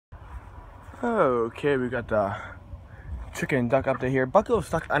Okay, we got the chicken and duck update here. Bucko was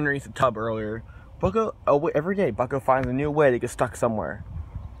stuck underneath the tub earlier. Bucko, every day Bucko finds a new way to get stuck somewhere.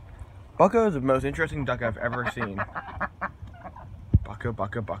 Bucko is the most interesting duck I've ever seen. Bucko,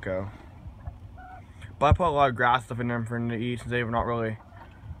 Bucko, Bucko. But I put a lot of grass stuff in there for them to eat since they're not really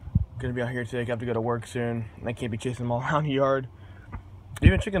gonna be out here today. I have to go to work soon, and I can't be chasing them all around the yard.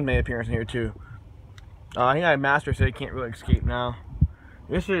 Even chickens made an appearance in here too. I think I master said they can't really escape now.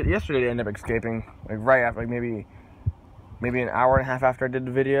 Yesterday they ended up escaping, like right after, like maybe an hour and a half after I did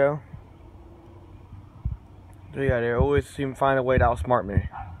the video. So yeah, they always seem to find a way to outsmart me.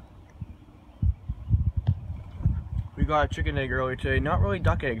 We got a chicken egg earlier today. Not really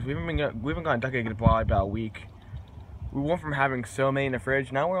duck eggs. We haven't gotten duck eggs in probably about a week. We went from having so many in the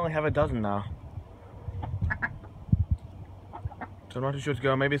fridge. Now we only have a dozen now. So I'm not too sure what's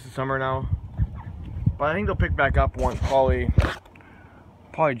going. Maybe it's the summer now. But I think they'll pick back up once probably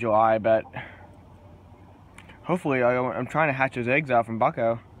July, but hopefully I'm trying to hatch those eggs out from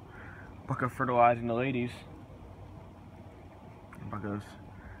Bucko. Bucko fertilizing the ladies. Bucko,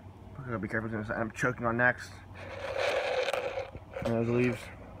 be careful, I'm choking on next. And those leaves.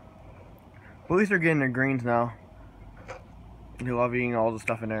 But at least they're getting their greens now. They love eating all the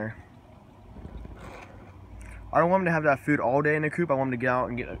stuff in there. I don't want them to have that food all day in the coop. I want them to get out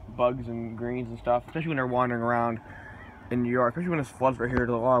and get bugs and greens and stuff, especially when they're wandering around in New York, especially when it's floods right here.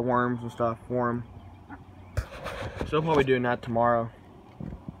 There's a lot of worms and stuff for them. So I'll probably doing that tomorrow.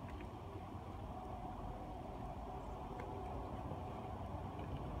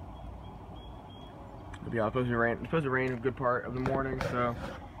 But yeah, it's supposed to rain a good part of the morning, so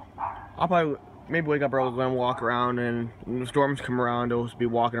I'll probably maybe wake up early and walk around, and when the storms come around, they'll just be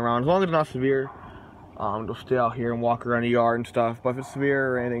walking around. As long as it's not severe, they'll stay out here and walk around the yard and stuff. But if it's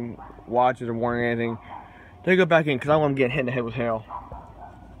severe or anything, watches or warning anything, they go back in, because I don't want them getting hit in the head with hail.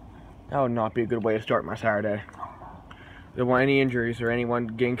 That would not be a good way to start my Saturday. I don't want any injuries or anyone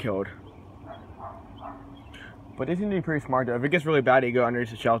getting killed. But they seem to be pretty smart though. If it gets really bad, they go underneath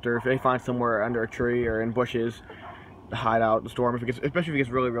the shelter. If they find somewhere under a tree or in bushes to hide out the storm, especially if it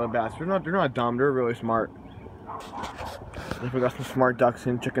gets really, really bad. So they're not dumb, they're really smart. We got some smart ducks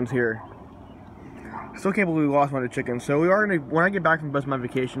and chickens here. Still can't believe we lost one of the chickens. So we are gonna, when I get back from both my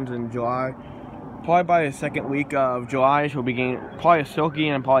vacations in July, probably by the second week of July, she'll be getting probably a silky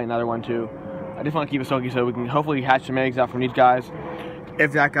and probably another one too. I just want to keep a silky so we can hopefully hatch some eggs out from these guys.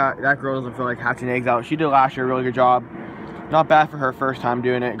 If that girl doesn't feel like hatching eggs out. She did last year a really good job. Not bad for her first time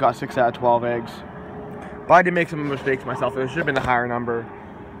doing it. Got 6 out of 12 eggs. But I did make some mistakes myself. It should have been a higher number.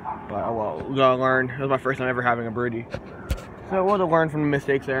 But oh well, we gotta learn. It was my first time ever having a broody. So we'll learn from the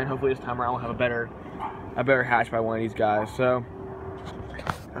mistakes there, and hopefully this time around we'll have a better hatch by one of these guys. So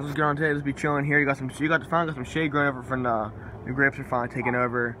that's what's going on today. Let's be chilling here. You got some shade growing over from the new grapes are finally taking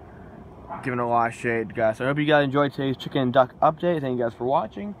over. Giving a lot of shade, guys. So I hope you guys enjoyed today's chicken and duck update. Thank you guys for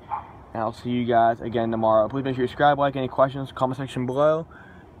watching, and I'll see you guys again tomorrow. Please make sure you subscribe, like, any questions, comment section below,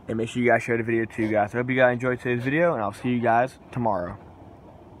 and make sure you guys share the video too, guys. So I hope you guys enjoyed today's video, and I'll see you guys tomorrow.